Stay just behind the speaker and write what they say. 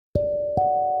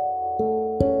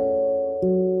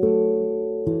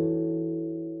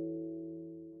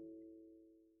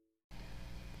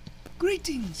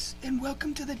Greetings and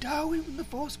welcome to the Tao in the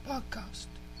Force podcast.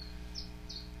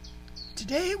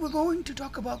 Today we're going to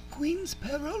talk about Queen's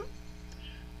Peril,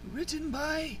 written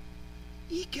by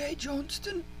E.K.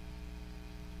 Johnston.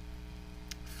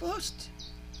 First,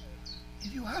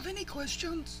 if you have any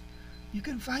questions, you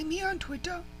can find me on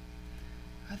Twitter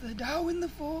at the Tao in the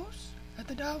Force, at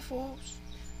the Tao Force,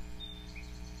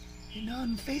 and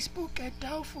on Facebook at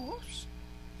Tao Force.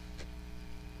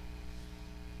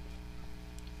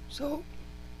 So,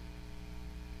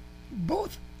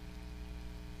 both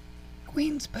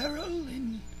Queen's Peril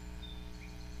and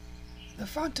the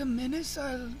Phantom Menace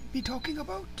I'll be talking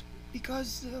about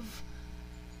because of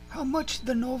how much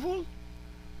the novel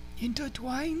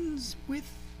intertwines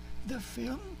with the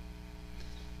film.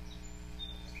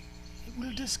 It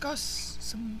will discuss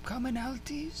some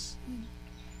commonalities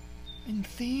in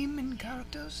theme and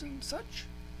characters and such.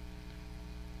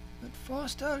 But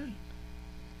first I'll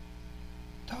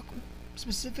talk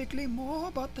specifically more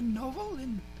about the novel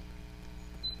and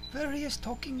various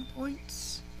talking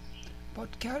points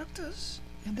about characters,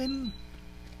 and then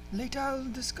later I'll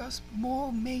discuss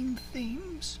more main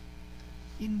themes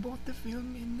in both the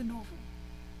film and the novel.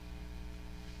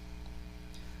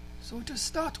 So to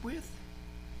start with,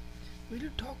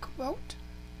 we'll talk about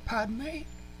Padme,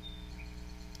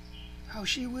 how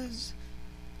she was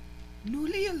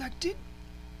newly elected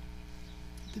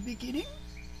at the beginning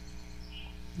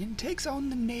and takes on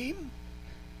the name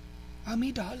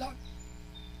Amidala.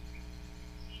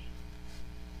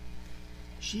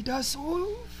 She does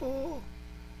so for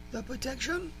the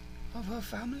protection of her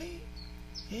family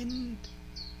and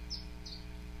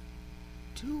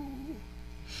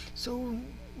so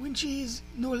when she is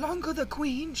no longer the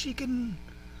queen, she can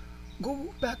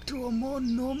go back to a more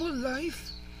normal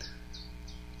life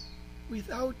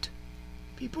without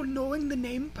people knowing the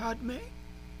name Padme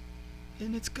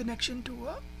and its connection to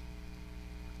her.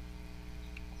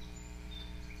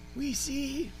 We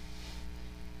see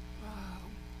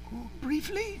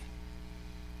briefly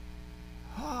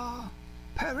her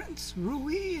parents,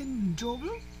 Rui and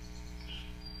Jobel.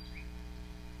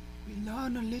 We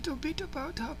learn a little bit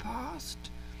about her past,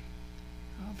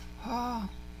 of her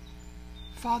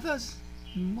father's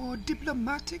more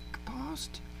diplomatic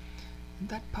past, and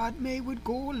that Padme would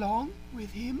go along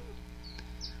with him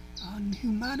on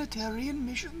humanitarian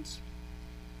missions.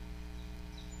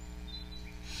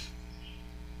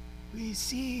 We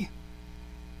see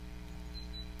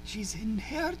she's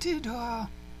inherited her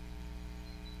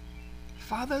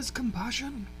father's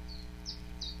compassion,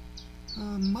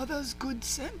 her mother's good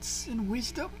sense and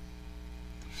wisdom.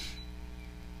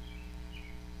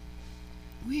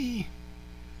 We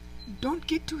don't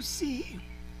get to see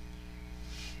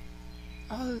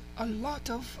a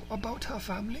lot about her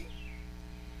family.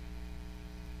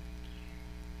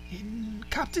 In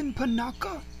Captain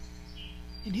Panaka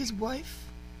and his wife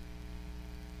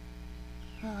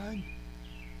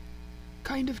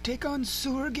kind of take on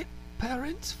surrogate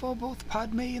parents for both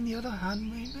Padme and the other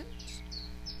handmaidens.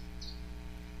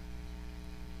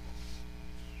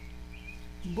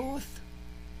 Both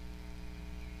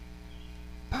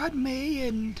Padme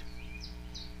and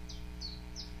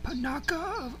Panaka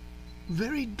are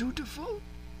very dutiful.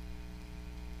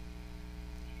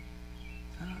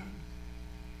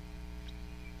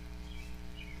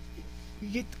 We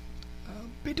get a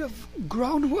bit of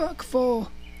groundwork for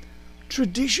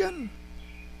tradition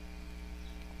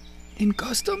and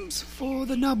customs for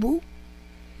the Naboo.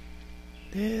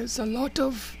 There's a lot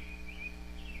of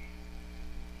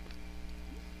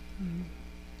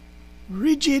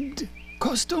rigid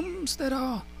customs that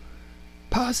are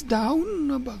passed down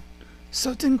about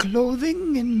certain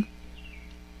clothing and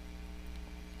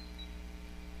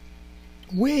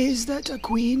ways that a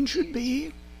queen should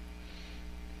be.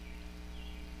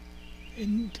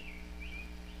 And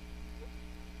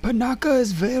Panaka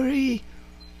is very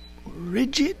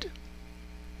rigid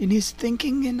in his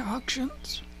thinking and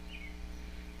actions,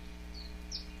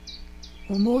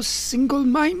 almost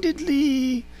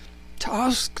single-mindedly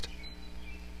tasked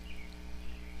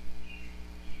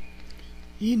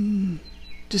in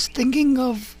just thinking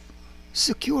of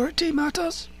security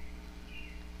matters.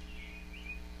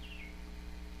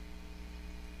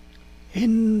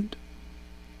 And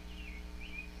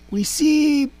we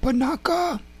see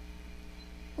Panaka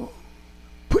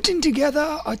putting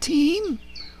together a team,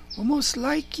 almost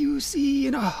like you see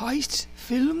in a heist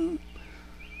film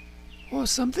or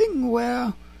something,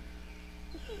 where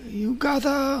you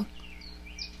gather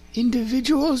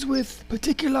individuals with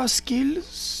particular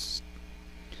skills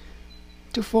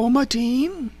to form a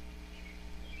team.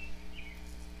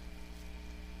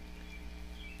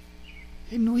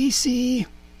 And we see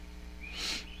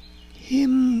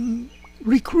him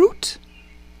recruit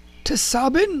to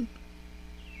Sabin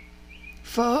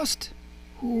first,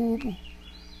 who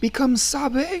becomes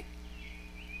Sabe.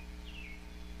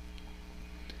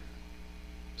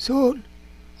 So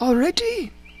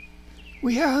already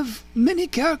we have many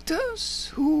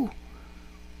characters who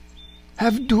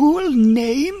have dual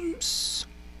names.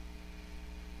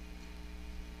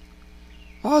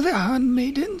 All the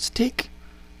handmaidens take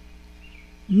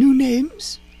new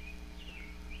names,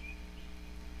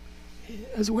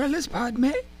 as well as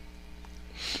Padme.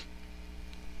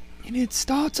 And it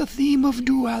starts a theme of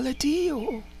duality,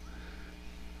 or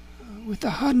with the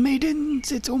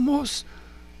handmaidens, it's almost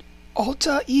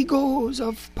alter egos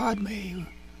of Padme.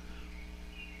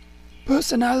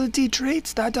 Personality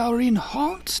traits that are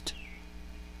enhanced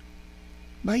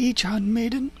by each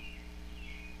handmaiden.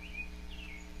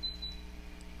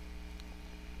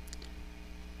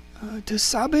 To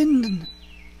Sabin,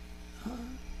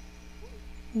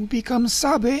 who becomes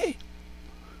Sabe,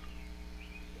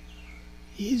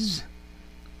 is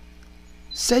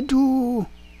said to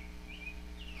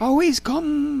always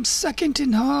come second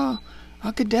in her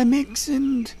academics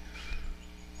and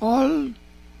all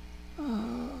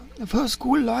of her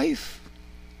school life.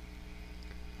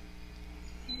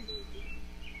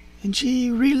 And she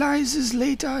realizes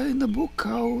later in the book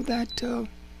how that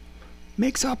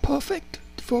makes her perfect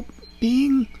for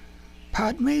being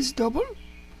Padme's double,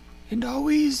 and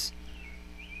always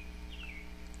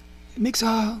makes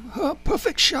her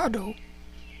perfect shadow,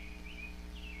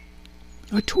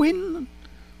 a twin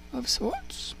of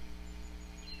sorts.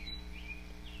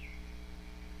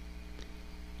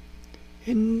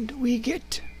 And we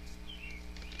get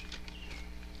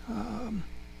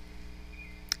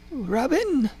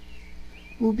Rabin,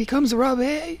 who becomes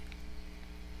Rabe.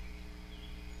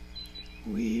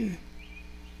 We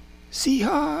see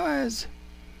her as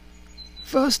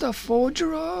first a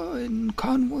forger and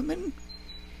con woman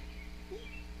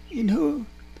in her,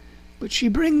 but she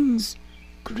brings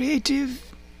creativity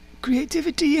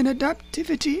and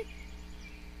adaptivity.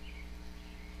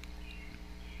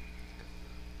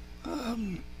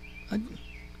 An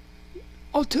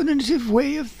alternative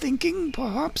way of thinking,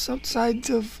 perhaps outside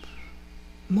of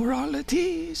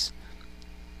moralities,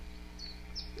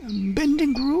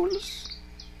 bending rules.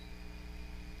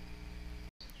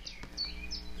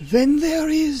 Then there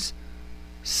is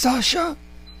Sasha,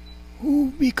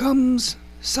 who becomes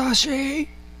Sashay.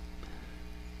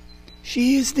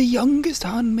 She is the youngest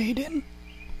handmaiden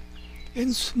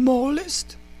and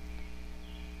smallest.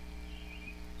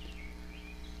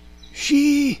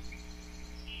 She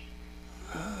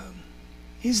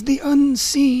is the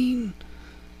unseen.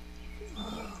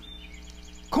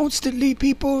 Constantly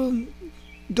people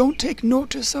don't take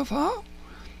notice of her.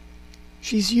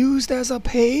 She's used as a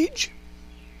page.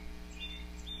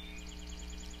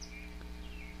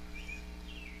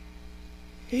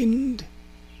 And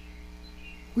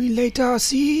we later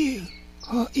see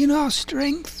her inner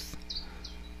strength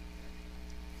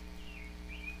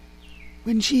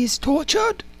when she is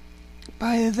tortured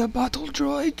by the battle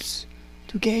droids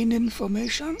to gain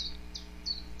information.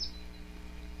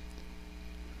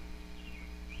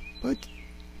 But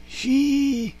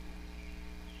she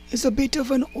is a bit of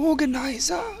an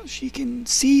organizer. She can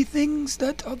see things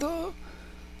that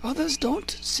others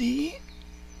don't see.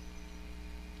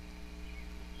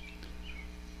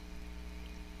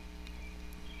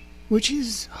 Which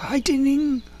is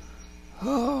heightening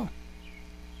her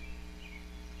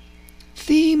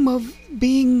theme of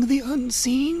being the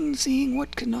unseen, seeing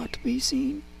what cannot be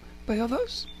seen by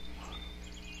others.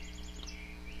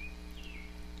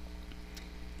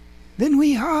 Then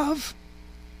we have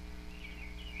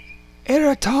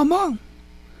Eratama,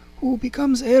 who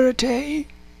becomes Erate,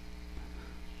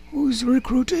 who's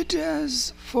recruited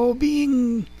as for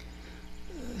being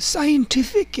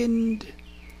scientific and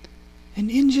an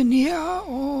engineer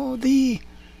or the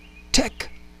tech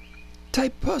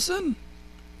type person,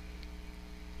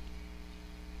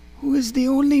 who is the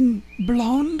only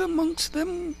blonde amongst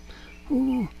them,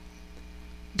 who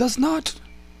does not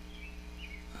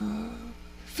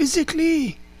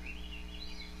physically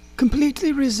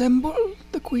completely resemble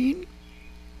the Queen.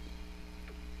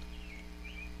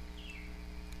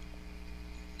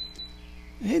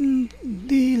 And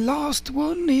the last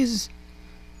one is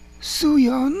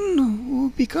Suyon,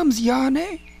 who becomes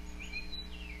Yane,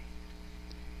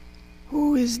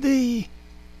 who is the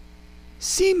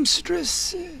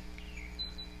seamstress,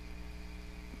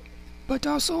 but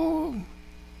also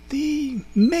the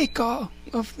maker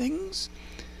of things,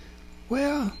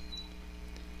 where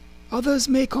others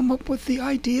may come up with the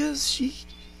ideas, she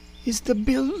is the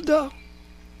builder.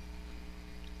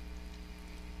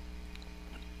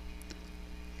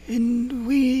 And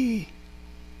we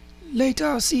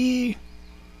later see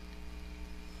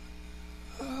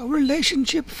a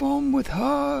relationship form with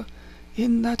her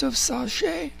in that of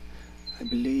Sashay, I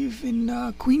believe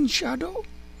in Queen Shadow.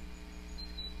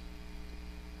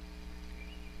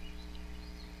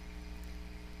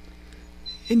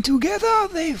 And together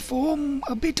they form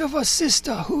a bit of a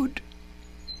sisterhood.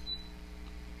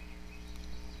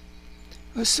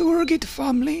 A surrogate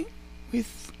family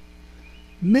with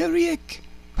Merrick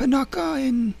Panaka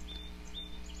and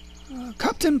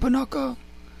Captain Panaka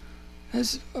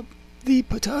as the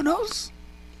paternals.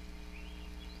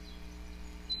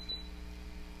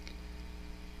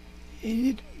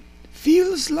 It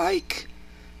feels like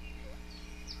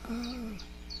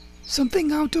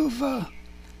something out of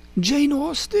Jane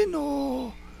Austen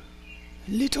or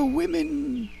Little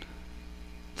Women,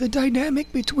 the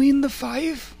dynamic between the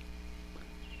 5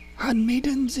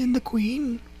 handmaidens and the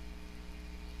Queen,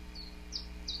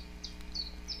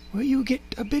 where you get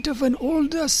a bit of an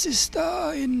older sister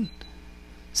and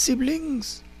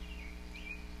siblings.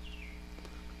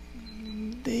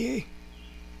 They,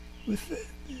 with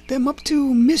them up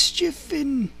to mischief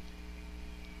and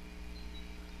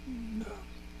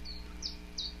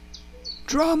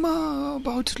drama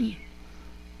about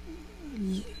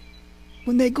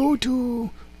when they go to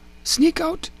sneak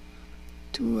out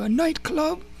to a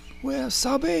nightclub where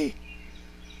Sabe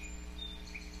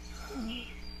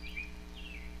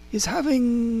is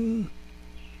having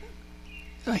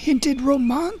a hinted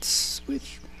romance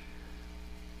with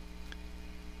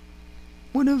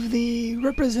one of the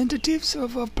representatives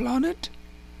of a planet.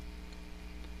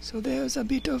 So there's a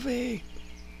bit of a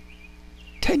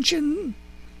tension,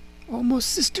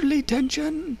 almost sisterly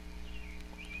tension,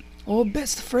 or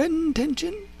best friend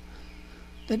tension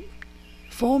that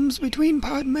forms between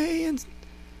Padme and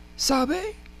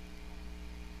Sabe.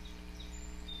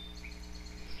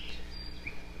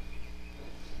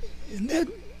 And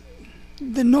then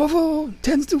the novel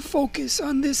tends to focus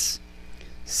on this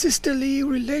sisterly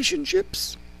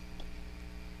relationships,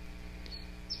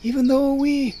 even though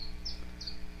we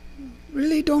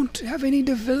really don't have any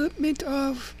development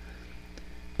of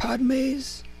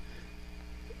Padme's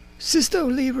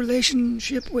sisterly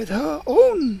relationship with her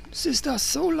own sister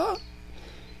Sola.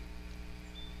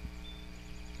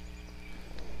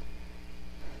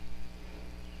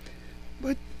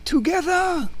 But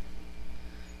together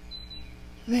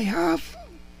they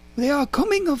are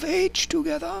coming of age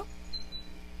together,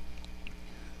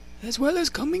 as well as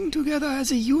coming together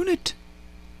as a unit.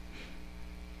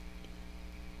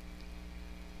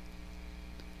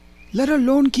 Let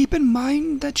alone keep in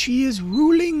mind that she is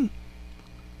ruling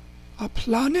a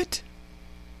planet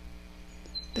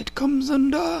that comes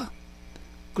under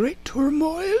great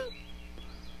turmoil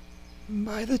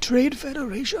by the Trade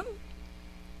Federation.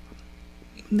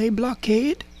 They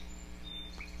blockade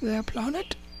their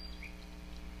planet.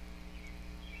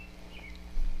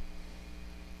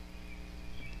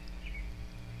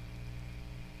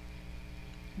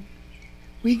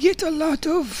 We get a lot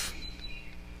of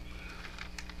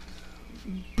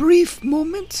brief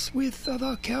moments with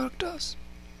other characters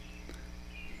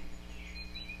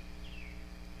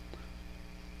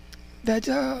that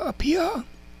appear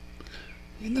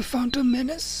in The Phantom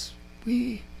Menace.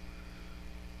 We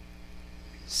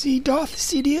see Darth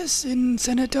Sidious and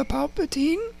Senator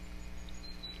Palpatine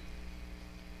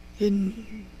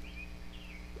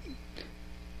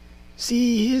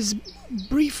see his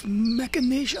brief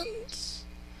machinations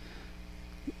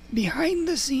behind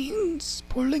the scenes,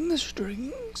 pulling the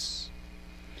strings.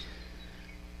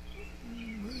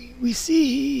 We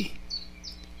see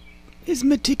his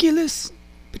meticulousness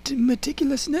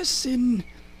in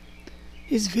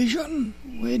his vision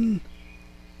when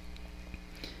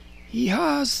he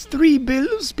has 3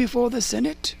 bills before the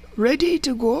Senate ready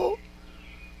to go.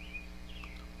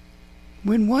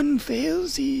 When one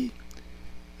fails, he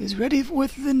is ready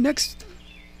with the next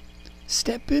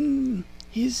step in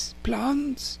his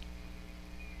plans.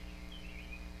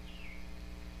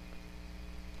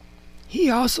 He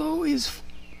also is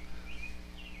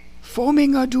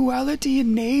forming a duality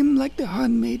in name like the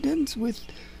handmaidens with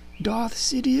Darth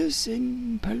Sidious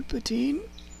and Palpatine.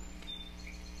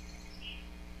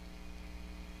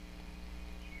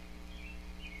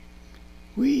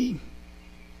 We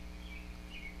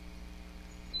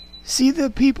see the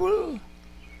people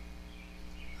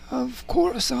of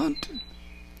Coruscant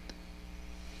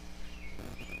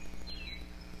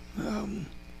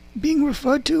being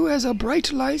referred to as a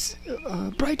bright light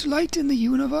in the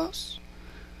universe.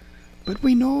 But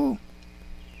we know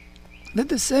that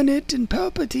the Senate and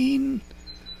Palpatine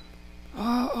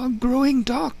are a growing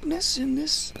darkness in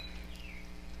this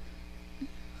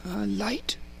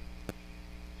light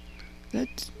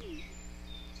that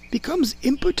becomes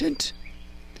impotent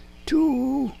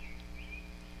to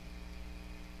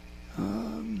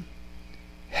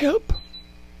help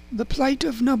the plight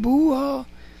of Naboo or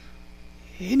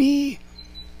any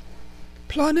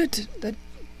planet that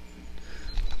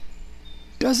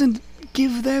doesn't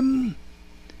give them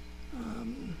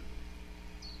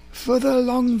further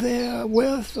along their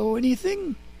wealth or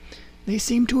anything. They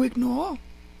seem to ignore,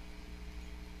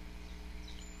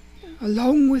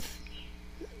 along with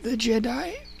the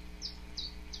Jedi,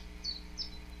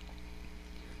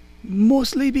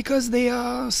 mostly because they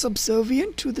are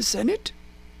subservient to the Senate.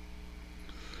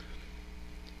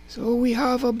 So we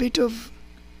have a bit of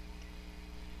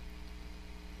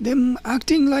them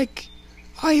acting like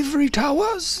ivory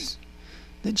towers,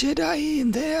 the Jedi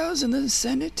in theirs and the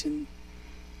Senate and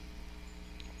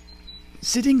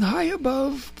sitting high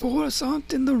above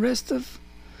Coruscant and the rest of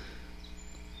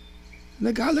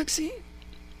the galaxy.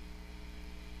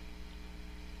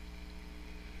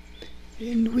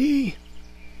 And we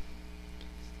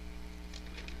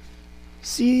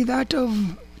see that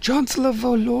of Chancellor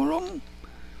Valorum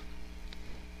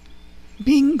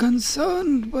being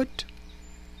concerned, but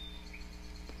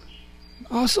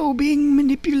also being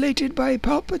manipulated by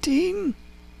Palpatine.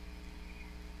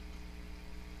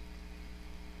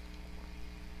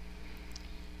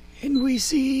 And we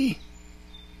see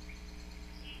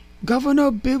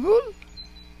Governor Bibble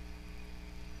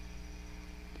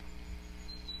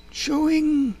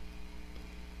showing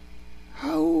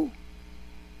how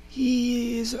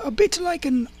he is a bit like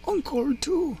an uncle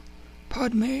to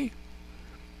Padme.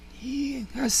 He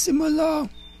has similar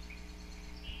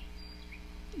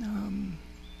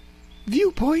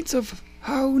viewpoints of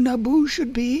how Naboo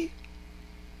should be.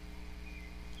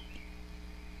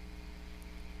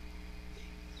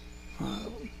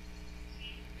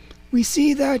 We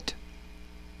see that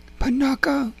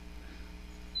Panaka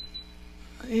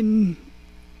in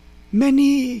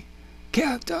many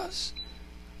characters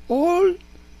all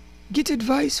get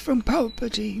advice from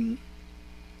Palpatine.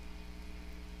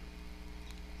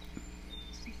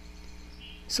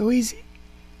 So he's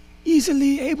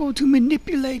easily able to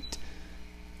manipulate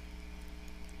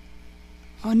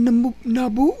on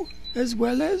Naboo as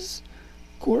well as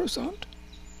Coruscant.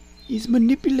 He's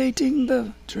manipulating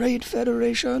the Trade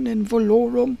Federation in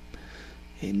Valorum,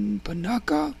 in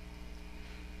Panaka,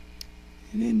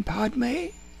 and in Padme.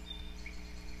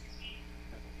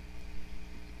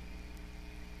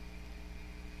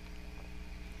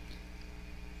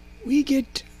 We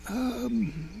get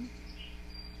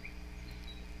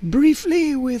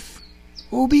briefly with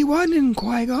Obi-Wan and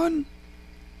Qui-Gon,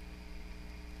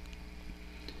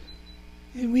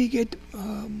 and we get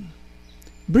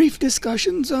brief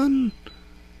discussions on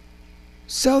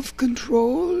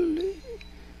self-control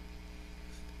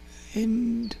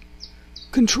and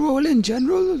control in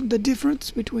general, the difference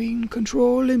between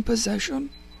control and possession.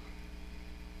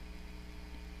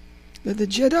 That the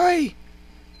Jedi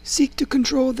seek to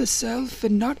control the self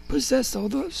and not possess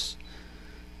others,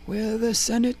 where the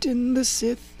Senate and the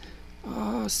Sith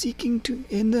are seeking to,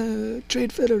 in the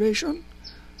Trade Federation,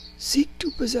 seek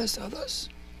to possess others,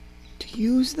 to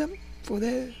use them for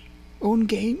their own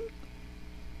gain.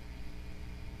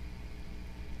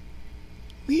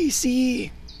 We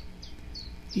see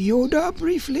Yoda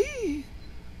briefly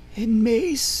and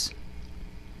Mace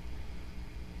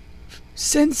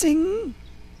sensing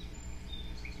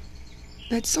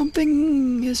that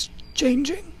something is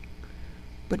changing,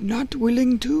 but not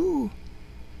willing to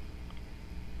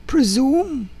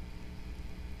presume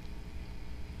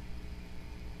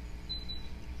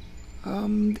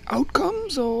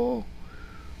outcomes or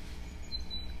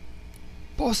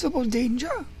possible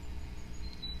danger.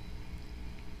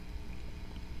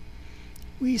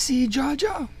 We see Jar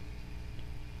Jar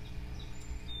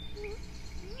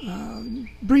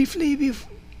briefly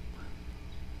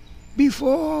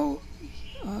before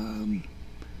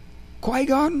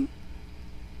Qui-Gon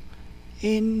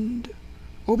and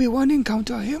Obi-Wan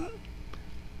encounter him,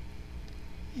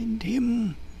 and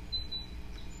him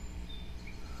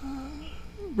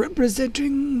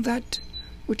representing that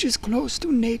which is close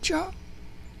to nature,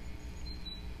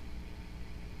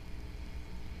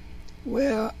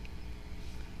 where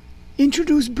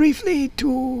introduced briefly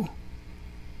to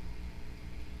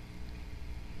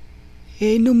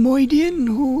a Nemoidian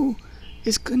who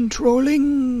is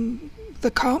controlling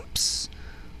the camps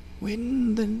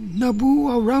when the Naboo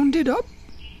are rounded up,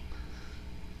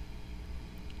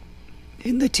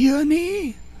 in the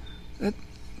tyranny, that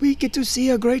we get to see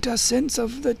a greater sense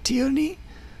of the tyranny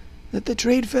that the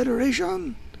Trade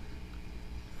Federation,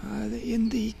 in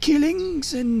the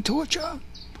killings and torture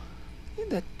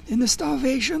that in the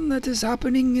starvation that is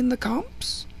happening in the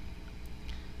camps.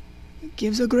 It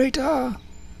gives a greater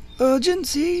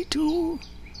urgency to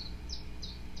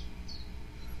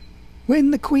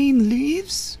when the Queen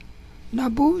leaves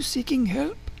Naboo seeking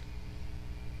help.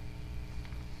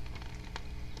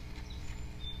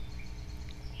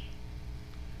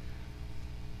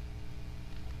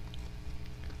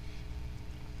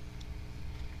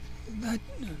 That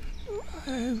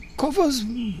covers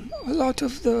a lot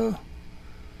of the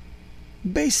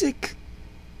basic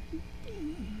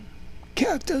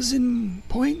characters and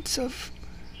points of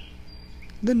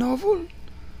the novel.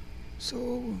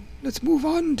 So let's move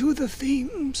on to the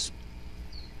themes.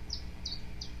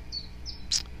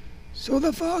 So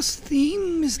the first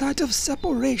theme is that of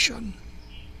separation.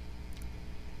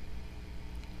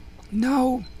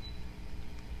 Now,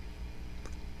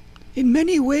 in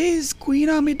many ways, Queen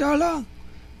Amidala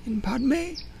and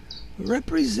Padme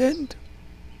represent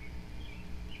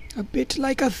a bit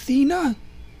like Athena,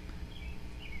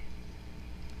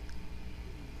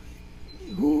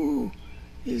 who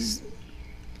is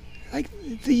like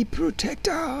the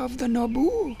protector of the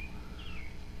Naboo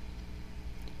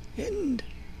and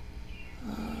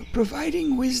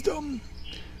providing wisdom.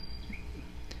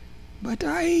 But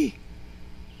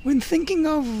when thinking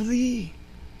of the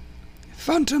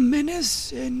Phantom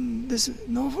Menace in this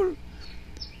novel,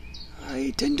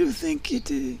 I tend to think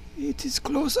it is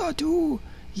closer to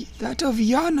that of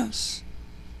Janus,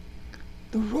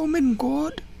 the Roman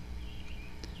god,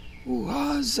 who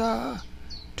has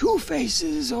two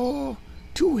faces or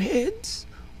two heads,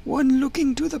 one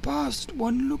looking to the past,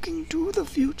 one looking to the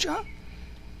future,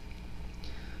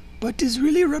 but is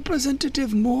really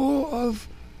representative more of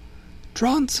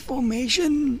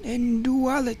transformation and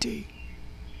duality.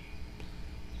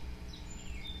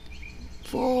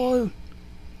 For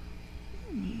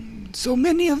so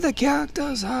many of the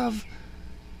characters have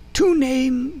two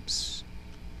names,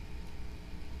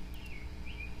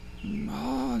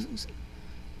 are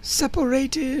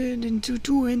separated into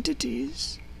two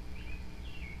entities.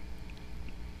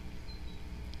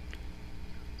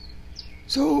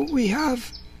 So we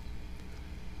have,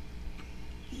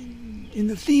 in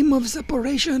the theme of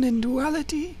separation and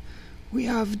duality, we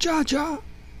have Jar Jar,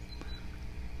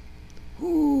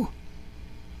 who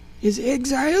is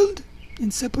exiled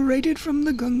and separated from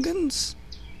the Gungans.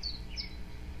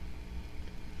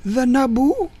 The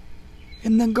Naboo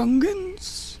and the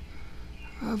Gungans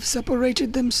have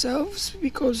separated themselves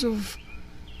because of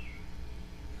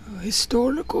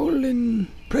historical and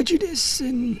prejudice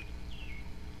and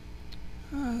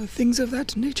things of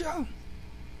that nature.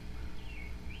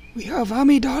 We have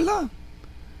Amidala,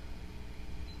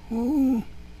 who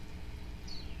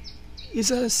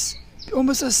is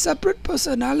almost a separate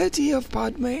personality of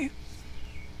Padme,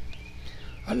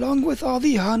 along with all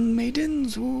the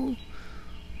handmaidens who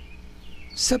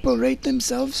separate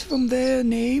themselves from their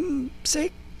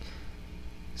namesake.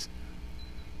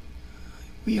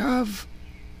 We have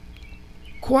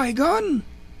Qui-Gon,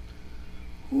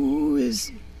 who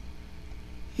is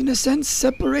in a sense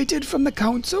separated from the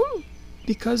council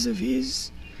because of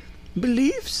his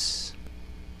beliefs.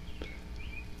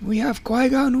 We have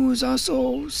Qui-Gon, who is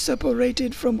also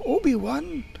separated from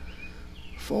Obi-Wan,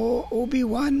 for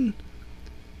Obi-Wan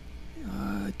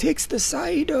takes the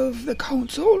side of the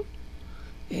council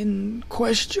and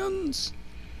questions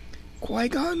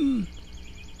Qui-Gon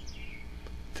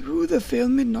through the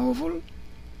film and novel.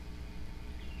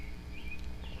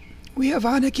 We have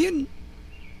Anakin,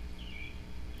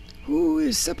 who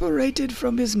is separated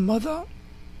from his mother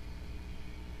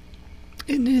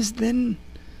and is then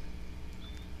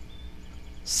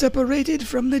separated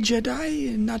from the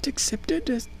Jedi and not accepted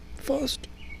at first.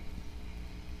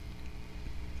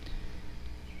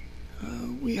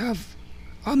 We have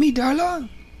Amidala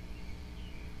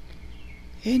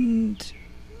and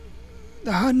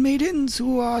the handmaidens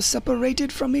who are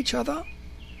separated from each other,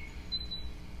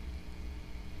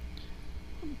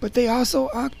 but they also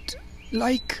act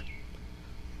like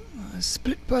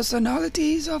split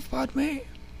personalities of Padme,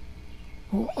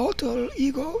 or alter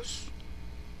egos.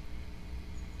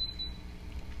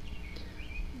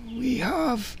 We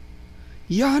have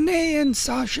Yane and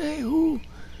Sashay, who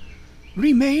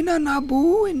remain on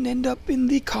Naboo and end up in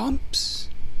the camps.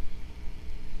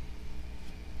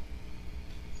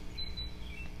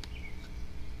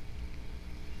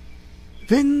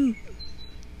 Then,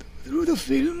 through the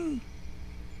film,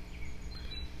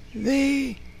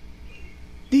 these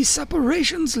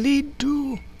separations lead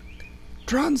to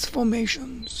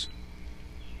transformations.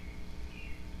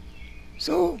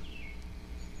 So,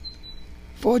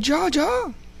 for Jar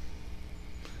Jar,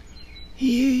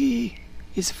 he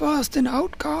is first an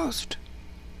outcast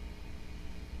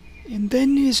and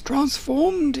then is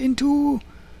transformed into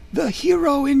the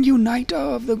hero and uniter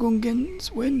of the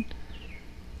Gungans when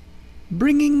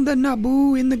bringing the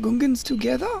Naboo and the Gungans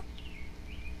together.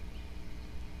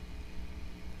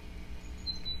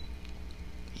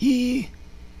 He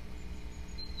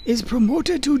is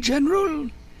promoted to general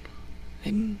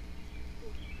and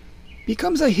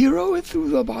becomes a hero through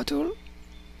the battle.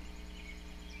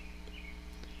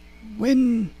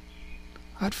 When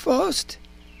at first,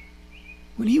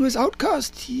 when he was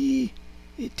outcast,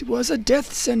 it was a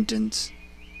death sentence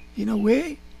in a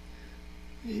way,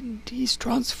 and he's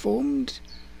transformed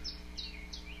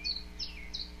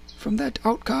from that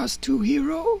outcast to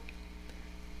hero.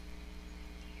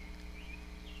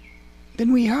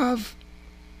 Then we have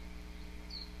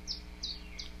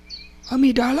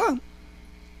Amidala,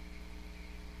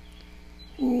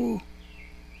 who,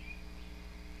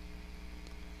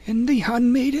 and the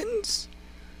handmaidens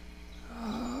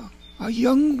are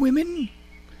young women,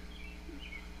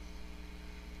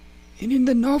 and in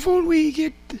the novel we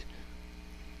get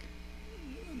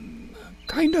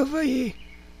kind of a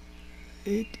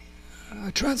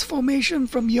transformation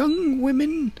from young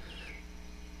women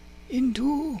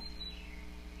into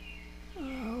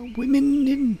women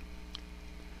in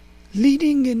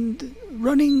leading and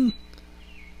running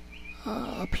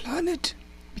a planet,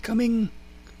 becoming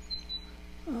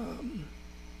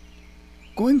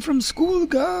going from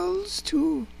schoolgirls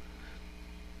to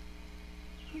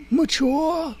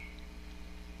mature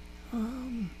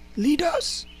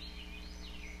leaders.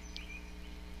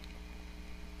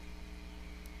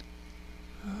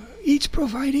 Each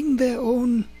providing their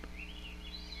own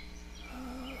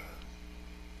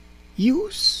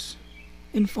use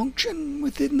and function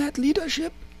within that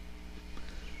leadership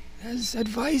as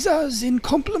advisors and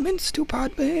complements to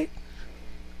Padme.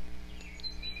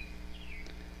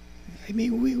 I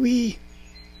mean, we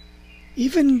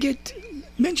even get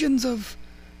mentions of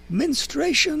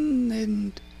menstruation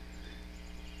and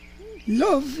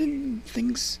love and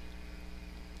things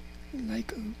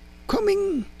like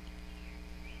coming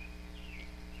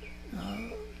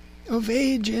of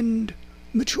age and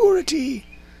maturity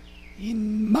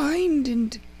in mind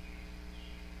and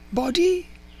body,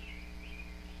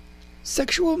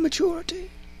 sexual maturity.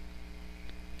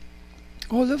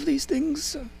 All of these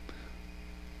things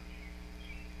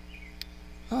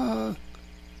are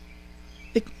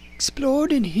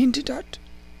explored and hinted at.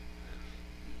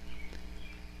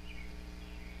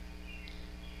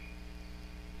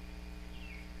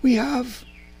 We have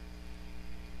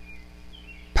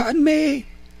Padme,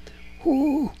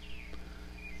 who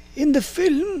in the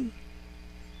film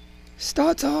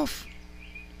starts off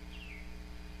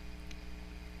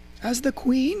as the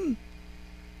queen,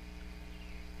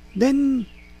 then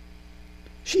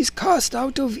she's cast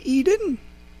out of Eden.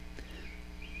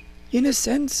 In a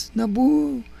sense,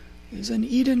 Naboo is an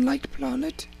Eden-like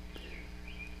planet,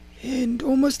 and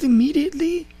almost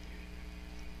immediately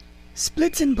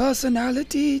splits in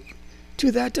personality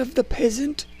to that of the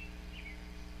peasant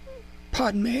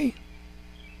Padme.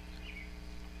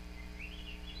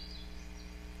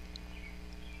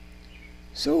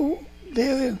 So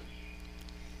there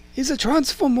is a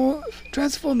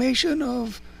transformation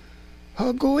of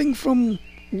her going from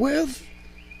wealth,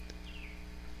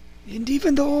 and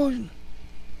even though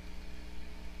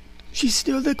she's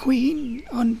still the queen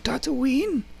on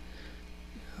Tatooine,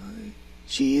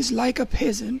 she is like a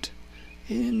peasant,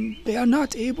 and they are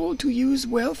not able to use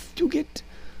wealth to get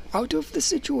out of the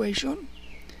situation.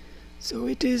 So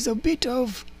it is a bit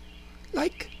of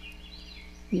like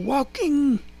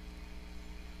walking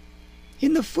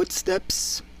in the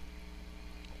footsteps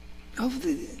of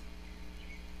the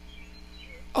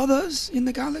others in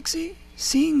the galaxy,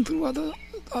 seeing through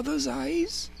others'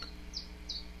 eyes.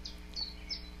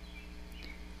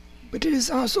 But it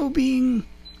is also being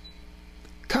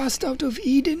cast out of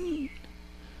Eden,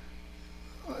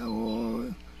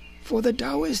 or for the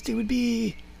Taoist it would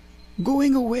be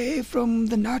going away from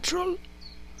the natural,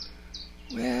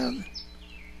 where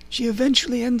she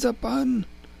eventually ends up on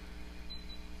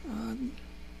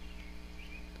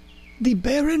the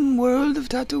barren world of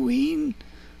Tatooine.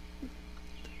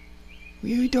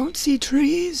 We don't see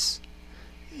trees,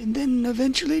 and then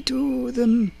eventually to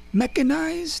the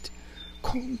mechanized,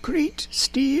 concrete,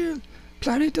 steel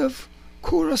planet of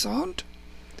Coruscant,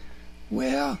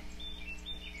 where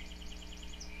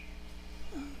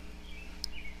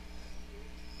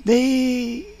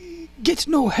they get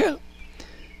no help,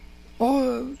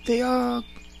 or they are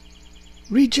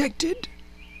rejected.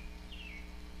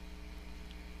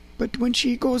 But when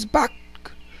she goes back,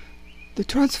 the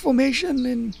transformation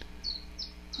and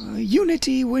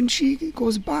unity when she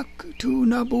goes back to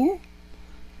Naboo,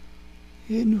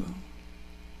 and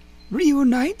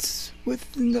reunites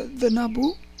with the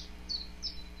Naboo.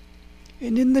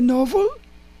 And in the novel,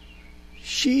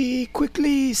 she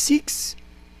quickly seeks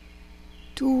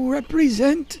to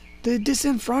represent the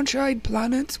disenfranchised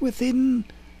planets within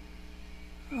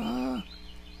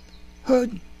her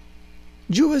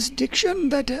jurisdiction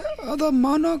that other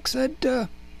monarchs had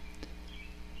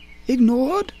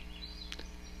ignored.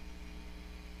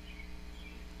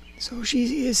 So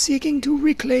she is seeking to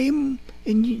reclaim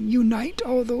and unite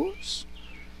all those.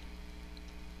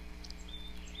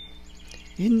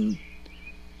 And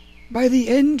by the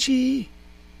end, she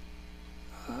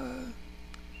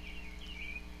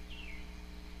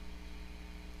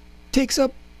takes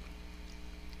up.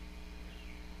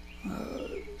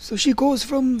 So she goes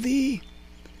from the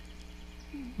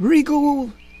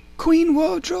regal queen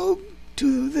wardrobe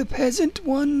to the peasant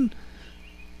one,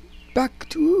 back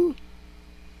to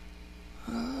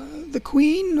the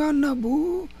queen on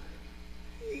Naboo,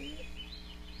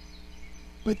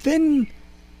 but then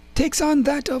takes on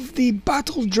that of the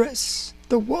battle dress,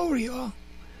 the warrior,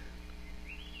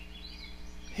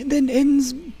 and then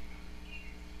ends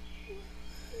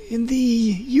in the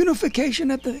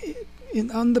unification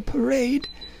on the parade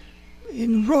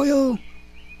in royal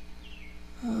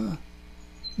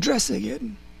dress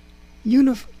again.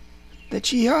 That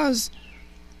she has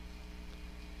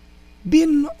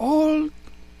been all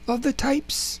of the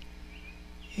types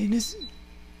and has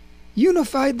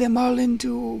unified them all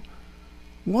into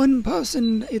one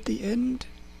person at the end,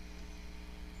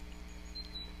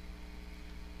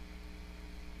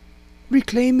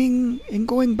 reclaiming and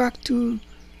going back to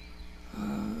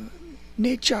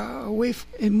nature,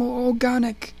 and more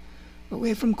organic,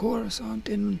 away from Coruscant,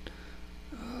 and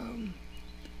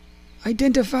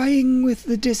identifying with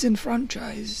the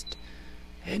disenfranchised.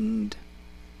 And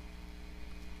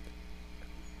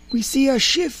we see a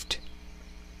shift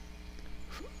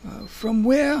from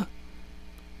where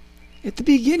at the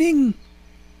beginning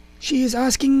she is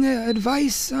asking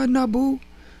advice on Naboo.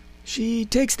 She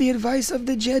takes the advice of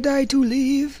the Jedi to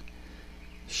leave.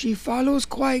 She follows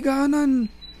Qui-Gon on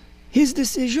his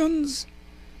decisions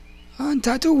on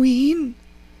Tatooine.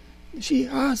 She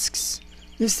asks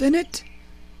the Senate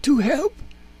to help.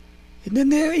 And then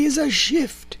there is a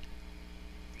shift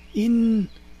in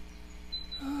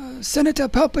Senator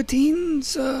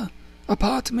Palpatine's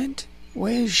apartment,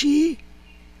 where she,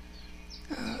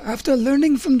 after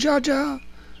learning from Jar Jar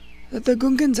that the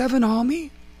Gungans have an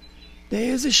army,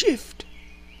 there is a shift.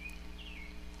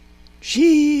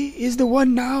 She is the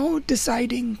one now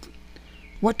deciding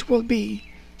what will be.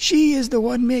 She is the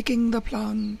one making the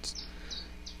plans.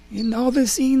 In all the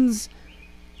scenes,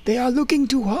 they are looking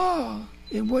to her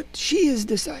and what she is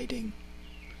deciding.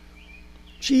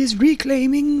 She is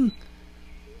reclaiming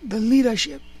the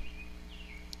leadership.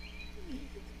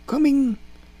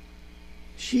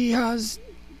 She has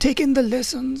taken the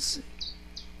lessons.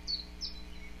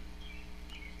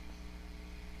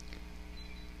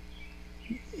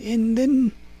 And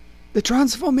then the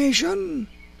transformation.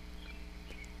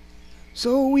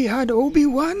 So we had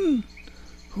Obi-Wan,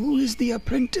 who is the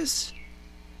apprentice,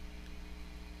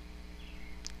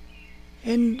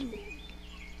 and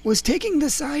was taking the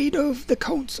side of the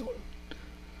council.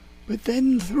 But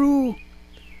then through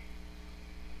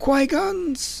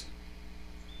Qui-Gon's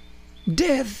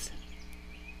death,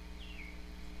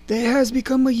 there has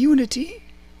become a unity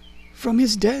from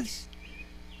his death,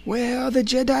 where the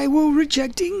Jedi were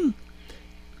rejecting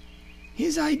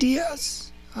his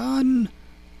ideas on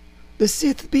the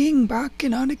Sith being back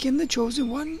and Anakin the Chosen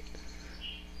One.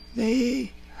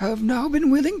 They have now been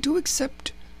willing to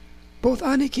accept both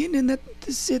Anakin and that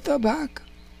the Sith are back.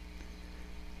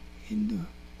 And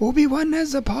Obi-Wan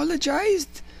has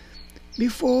apologized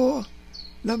before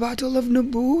the Battle of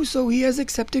Naboo, so he has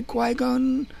accepted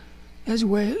Qui-Gon as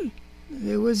well.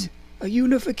 There was a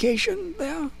unification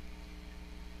there.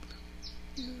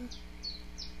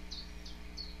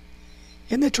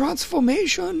 And the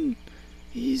transformation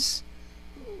is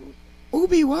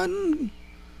Obi-Wan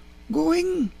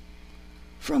going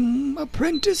from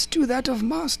apprentice to that of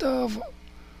master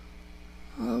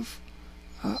of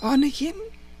Anakin,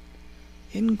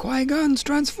 in Qui-Gon's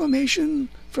transformation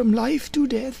from life to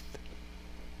death,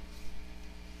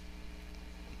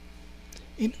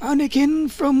 in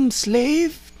Anakin from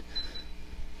slave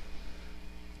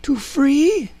to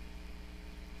free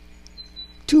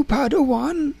to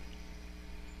Padawan.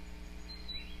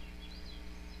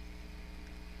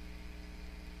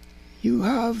 You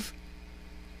have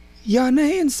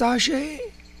Yane and Sasha,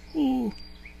 who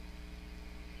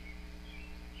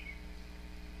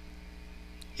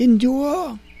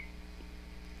endure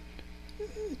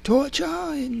torture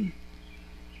and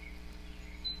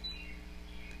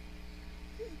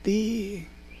the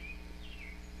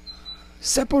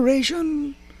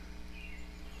separation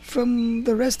from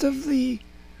the rest of the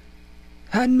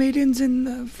handmaidens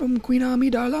from Queen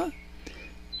Amidala.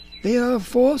 They are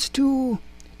forced to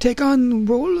take on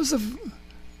roles of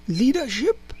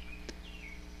leadership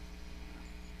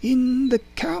in the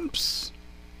camps,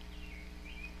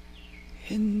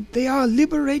 and they are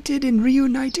liberated and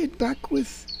reunited back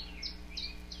with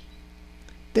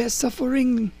their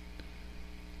suffering,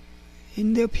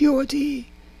 and their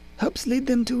purity helps lead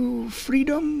them to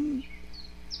freedom,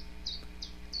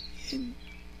 and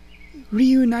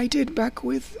reunited back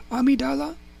with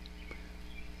Amidala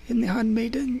and the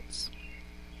handmaidens.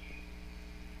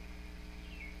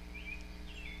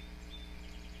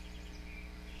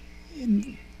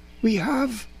 And we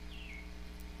have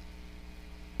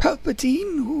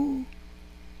Palpatine, who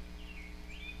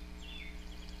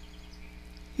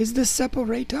is the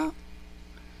separator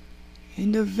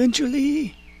and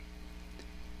eventually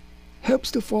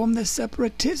helps to form the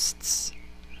separatists,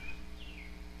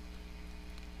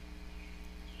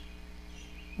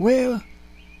 where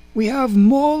we have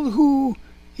Maul, who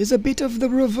is a bit of the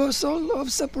reversal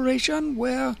of separation,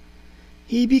 where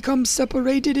he becomes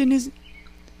separated in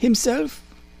himself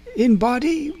in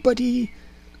body, but he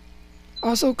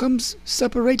also comes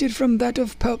separated from that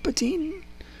of Palpatine.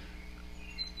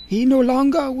 He no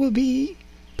longer will be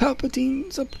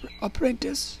Palpatine's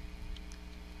apprentice.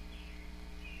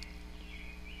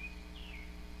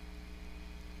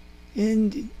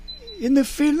 And in the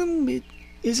film, it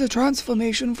is a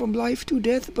transformation from life to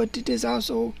death, but it is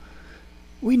also,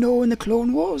 we know in the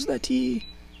Clone Wars that he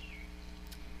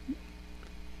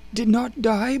did not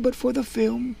die, but for the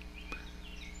film,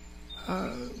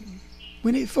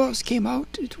 when it first came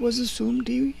out, it was assumed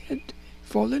he had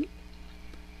fallen.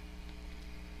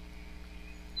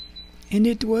 And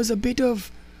it was a bit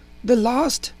of the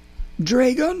last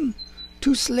dragon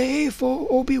to slay for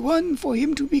Obi-Wan, for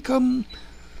him to become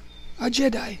a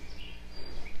Jedi.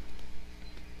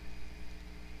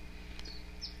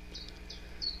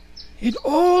 And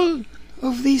all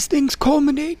of these things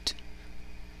culminate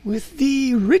with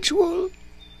the ritual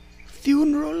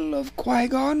funeral of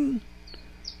Qui-Gon.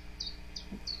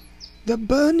 The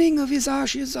burning of his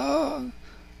ashes are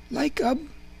like a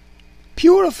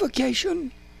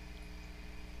purification,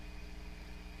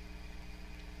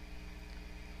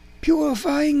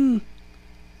 purifying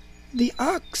the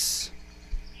acts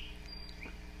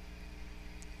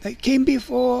that came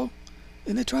before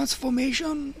in the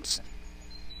transformations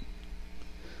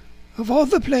of all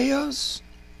the players,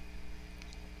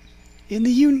 in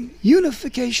the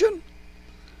unification,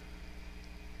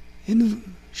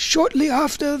 and shortly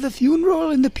after the funeral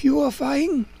and the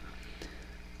purifying,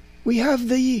 we have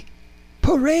the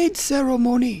parade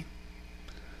ceremony,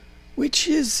 which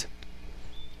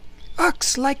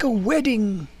acts like a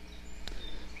wedding.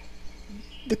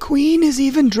 The queen is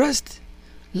even dressed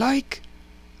like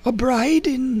a bride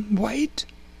in white.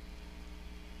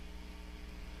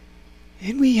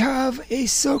 And we have a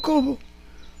circle,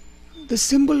 the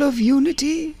symbol of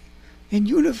unity and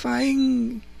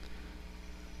unifying,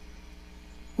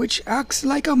 which acts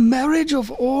like a marriage of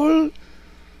all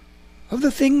of the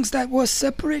things that were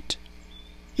separate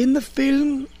in the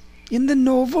film, in the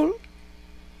novel.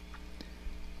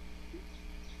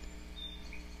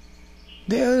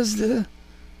 There's the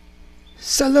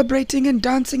celebrating and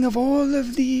dancing of all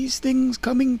of these things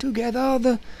coming together,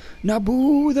 the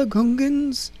Naboo, the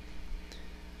Gungans.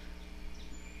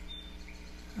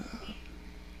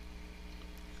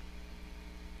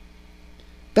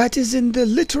 That is in the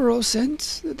literal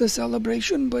sense, the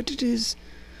celebration, but it is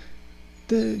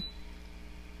the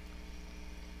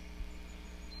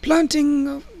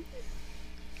planting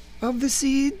of the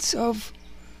seeds of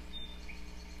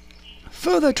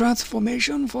further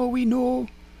transformation, for we know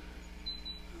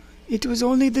it was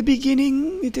only the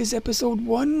beginning. It is episode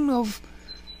 1 of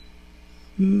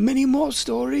many more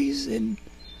stories, and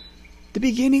the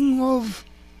beginning of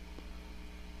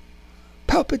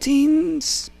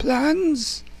Palpatine's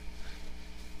plans.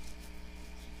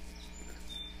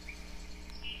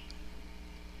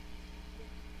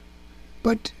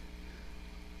 But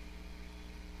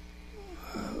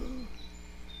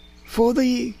for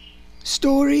the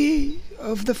story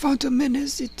of the Phantom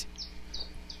Menace, it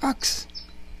acts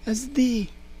as the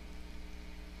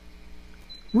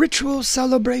ritual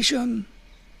celebration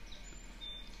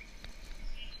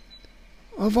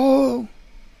of all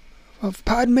of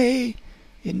Padme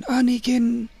and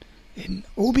Anakin and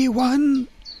Obi-Wan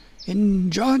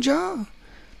and Jar Jar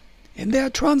and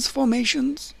their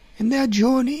transformations and their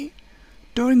journey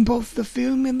during both the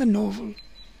film and the novel.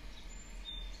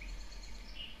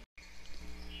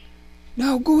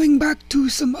 Now going back to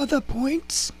some other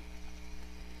points,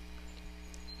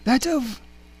 that of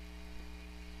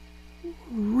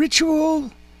ritual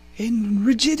and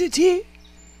rigidity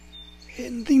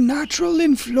and the natural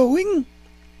in flowing.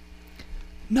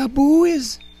 Naboo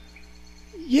is,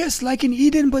 yes, like in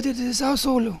Eden, but it is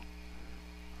also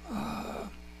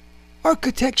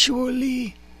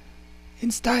architecturally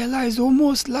and stylized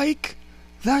almost like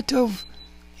that of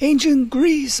ancient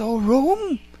Greece or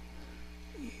Rome,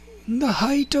 in the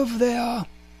height of their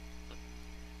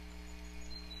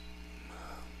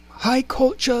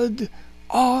high-cultured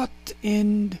art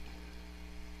and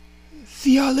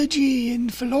theology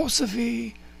and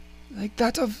philosophy, like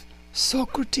that of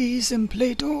Socrates and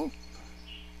Plato.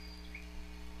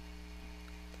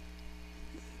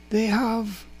 They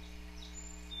have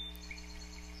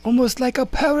almost like a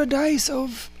paradise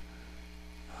of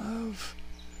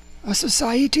a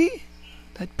society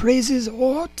that praises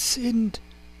arts and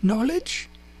knowledge.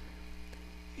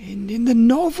 And in the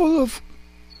novel of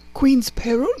Queen's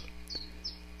Peril,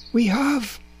 we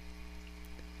have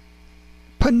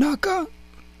Panaka,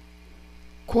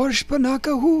 Quarsh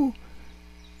Panaka, who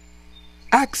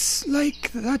acts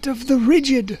like that of the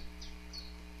rigid.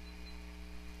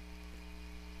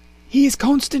 He is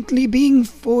constantly being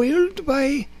foiled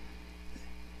by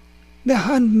the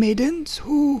handmaidens,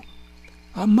 who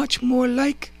are much more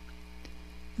like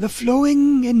the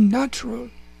flowing and natural.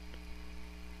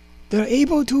 They're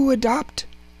able to adapt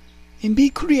and be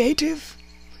creative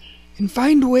and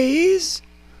find ways,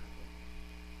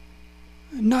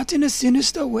 not in a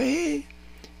sinister way,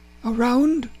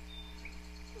 around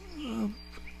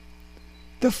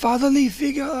the fatherly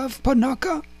figure of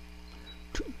Panaka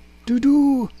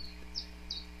to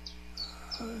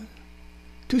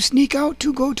sneak out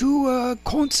to go to a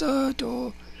concert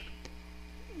or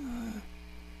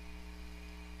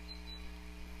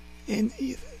and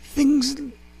things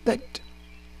that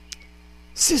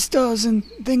sisters and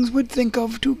things would think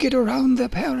of to get around their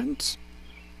parents.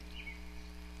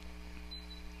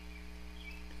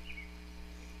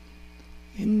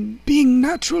 And being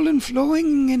natural and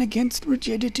flowing and against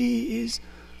rigidity is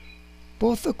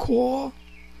both the core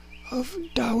of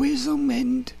Taoism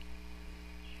and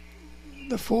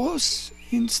the Force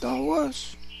in Star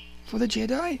Wars for the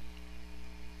Jedi.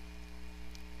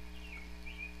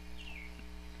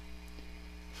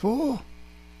 For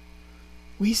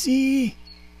we see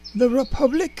the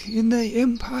Republic in the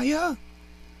Empire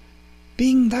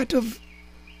being that of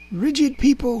rigid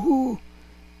people who,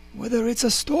 whether it's a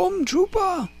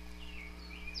stormtrooper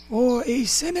or a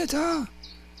senator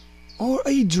or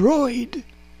a droid,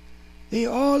 they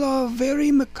all are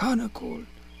very mechanical.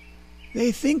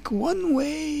 They think one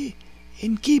way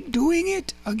and keep doing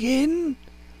it again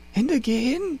and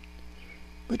again.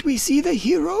 But we see the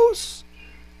heroes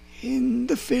in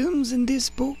the films in this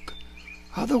book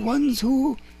are the ones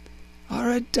who are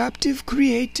adaptive,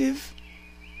 creative,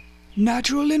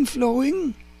 natural and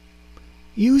flowing,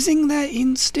 using their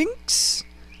instincts,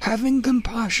 having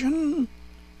compassion.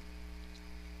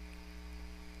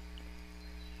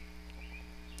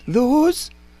 Those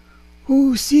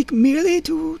who seek merely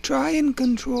to try and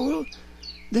control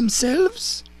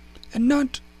themselves and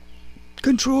not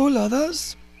control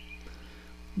others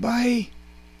by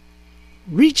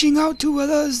reaching out to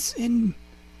others and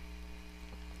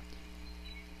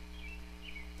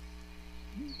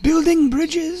building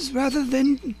bridges rather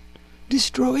than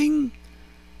destroying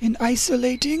and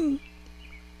isolating.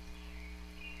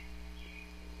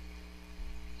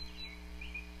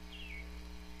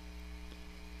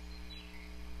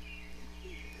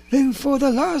 Then for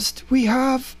the last, we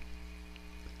have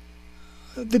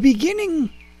the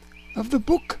beginning of the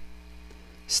book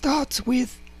starts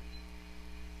with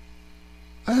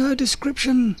a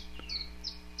description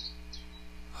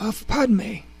of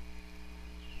Padme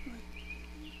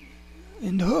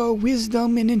and her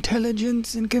wisdom and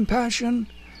intelligence and compassion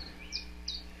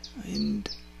and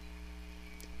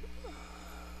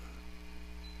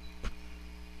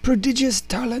prodigious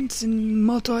talents in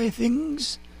multi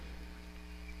things.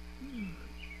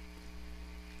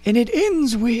 And it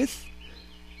ends with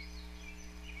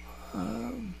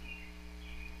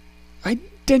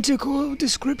identical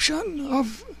description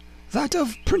of that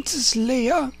of Princess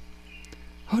Leia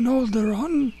on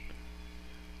Alderaan,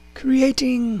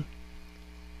 creating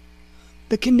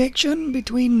the connection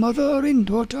between mother and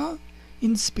daughter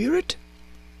in spirit.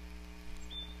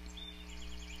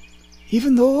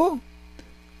 Even though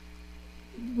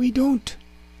we don't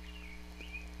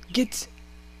get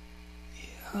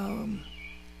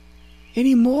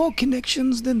any more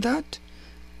connections than that,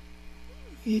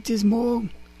 it is more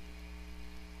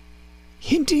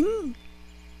hinting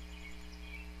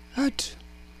at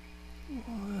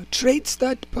traits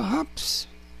that perhaps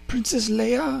Princess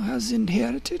Leia has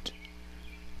inherited.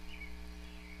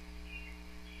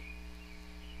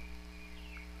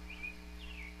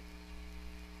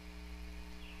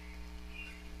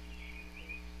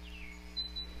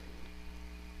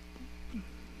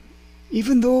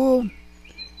 Even though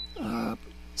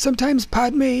sometimes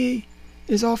Padme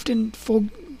is often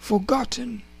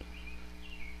forgotten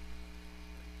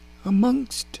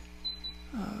amongst,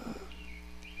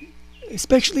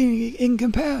 especially in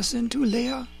comparison to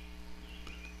Leia,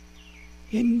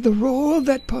 in the role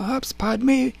that perhaps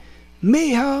Padme may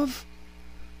have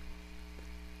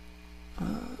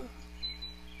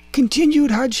continued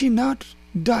had she not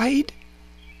died.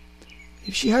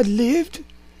 If she had lived,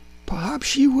 perhaps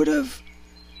she would have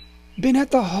been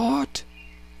at the heart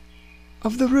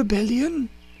of the rebellion,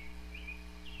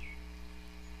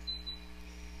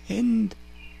 and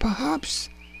perhaps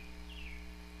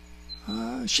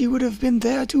she would have been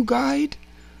there to guide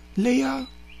Leia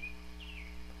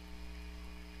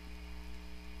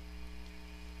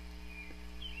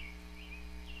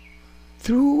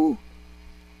through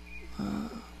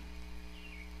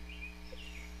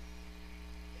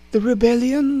the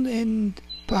rebellion, and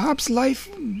perhaps life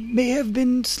may have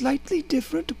been slightly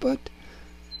different, but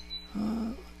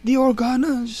the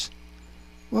Organas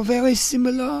were very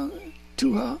similar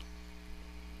to her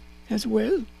as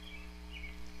well.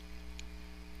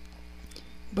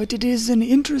 But it is an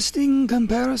interesting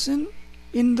comparison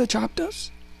in the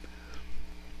chapters.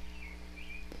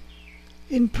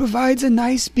 It provides a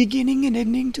nice beginning and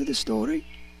ending to the story.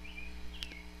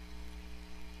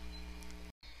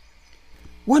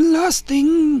 One last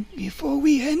thing before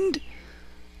we end,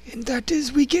 and that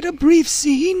is we get a brief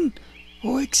scene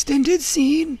or extended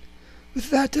scene with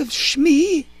that of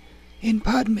Shmi and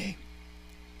Padme,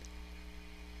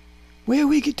 where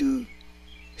we get to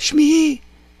Shmi,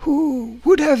 who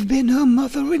would have been her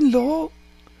mother-in-law.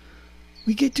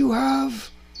 We get to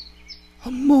have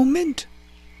a moment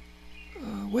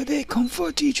where they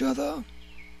comfort each other.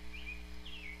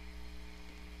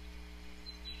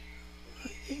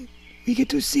 We get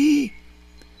to see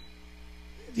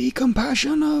the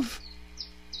compassion of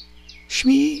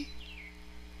Shmi,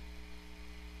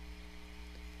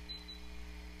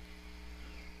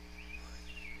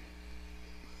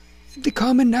 the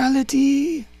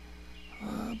commonality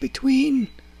between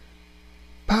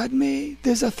Padme.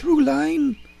 There's a through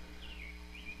line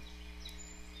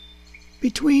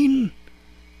between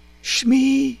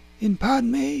Shmi and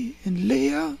Padme and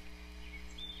Leia.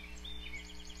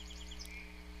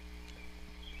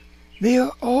 They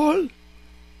are all,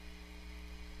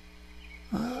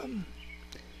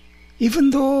 even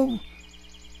though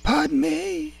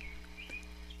Padme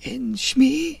and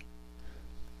Shmi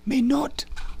may not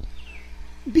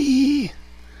be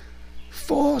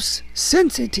Force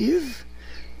sensitive,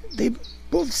 they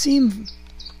both seem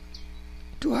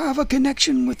to have a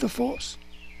connection with the Force.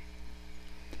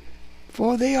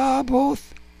 For they are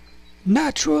both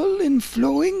natural and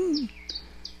flowing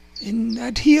and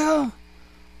adhere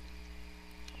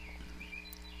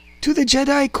to the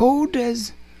Jedi code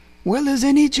as well as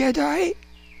any Jedi,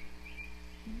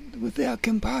 with their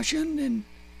compassion and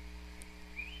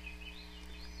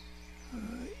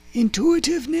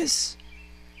intuitiveness.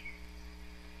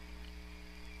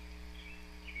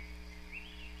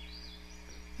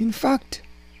 In fact,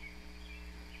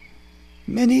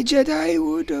 many Jedi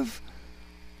would have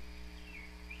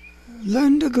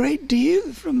learned a great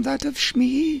deal from that of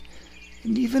Shmi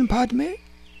and even Padme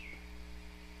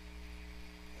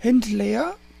and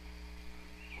Leia,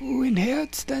 who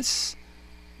inherits this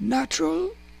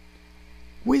natural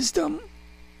wisdom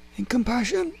and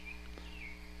compassion.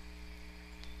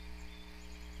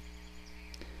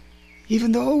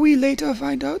 Even though we later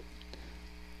find out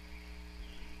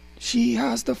she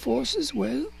has the Force as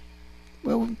well.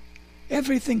 Well,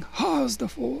 everything has the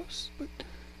Force, but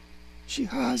she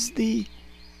has the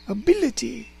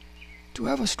ability to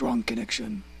have a strong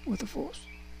connection with the Force.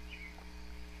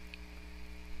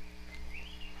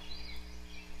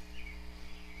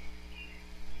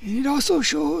 And it also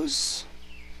shows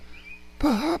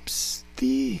perhaps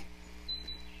the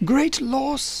great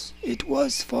loss it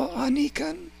was for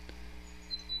Anakin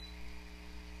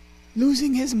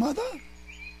losing his mother,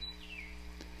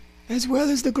 as well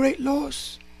as the great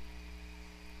loss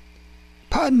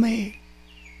Padme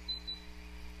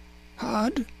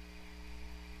had,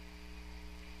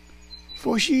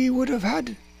 for she would have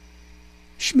had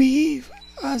Shmi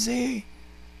as a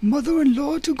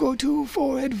mother-in-law to go to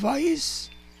for advice,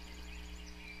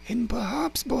 and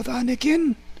perhaps both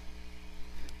Anakin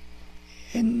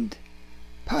and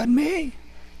Padme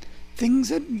things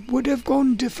that would have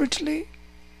gone differently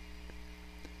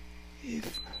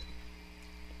if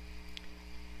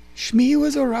Shmi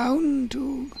was around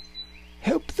to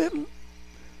help them.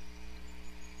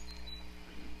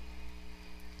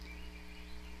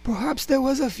 Perhaps there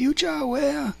was a future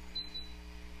where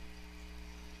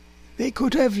they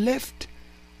could have left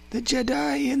the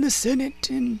Jedi in the Senate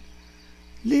and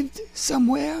lived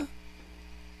somewhere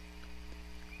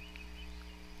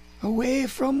away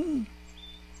from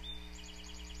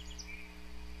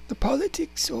the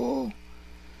politics or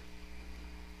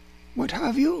what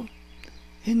have you,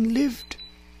 and lived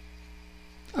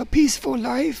a peaceful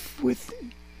life with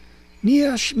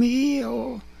near Shmi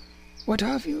or what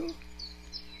have you.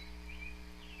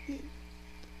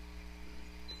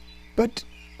 But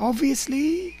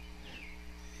obviously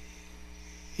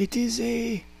it is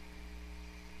a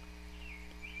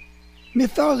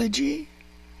mythology.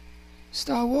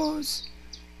 Star Wars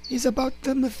is about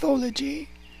the mythology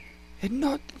and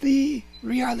not the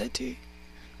reality.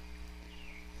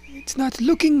 It's not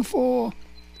looking for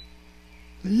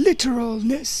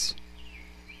literalness.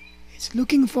 It's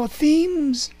looking for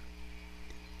themes.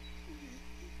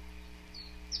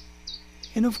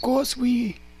 And of course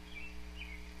we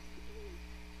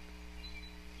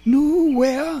knew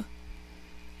where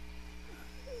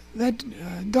that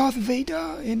Darth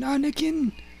Vader and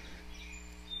Anakin,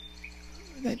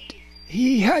 that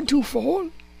he had to fall,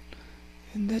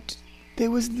 and that there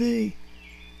was the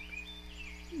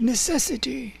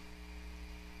necessity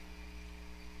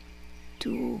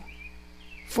to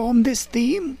form this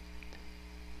theme.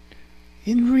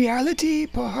 In reality,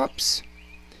 perhaps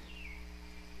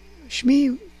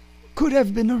Shmi could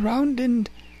have been around and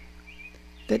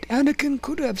that Anakin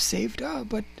could have saved her,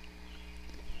 but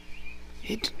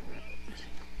it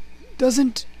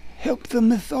doesn't help the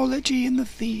mythology and the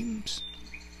themes.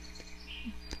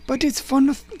 But it's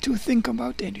fun to think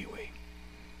about anyway.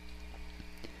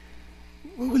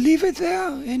 We'll leave it there,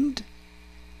 and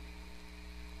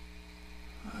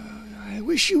I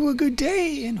wish you a good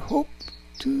day and hope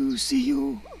to see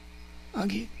you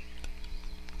again.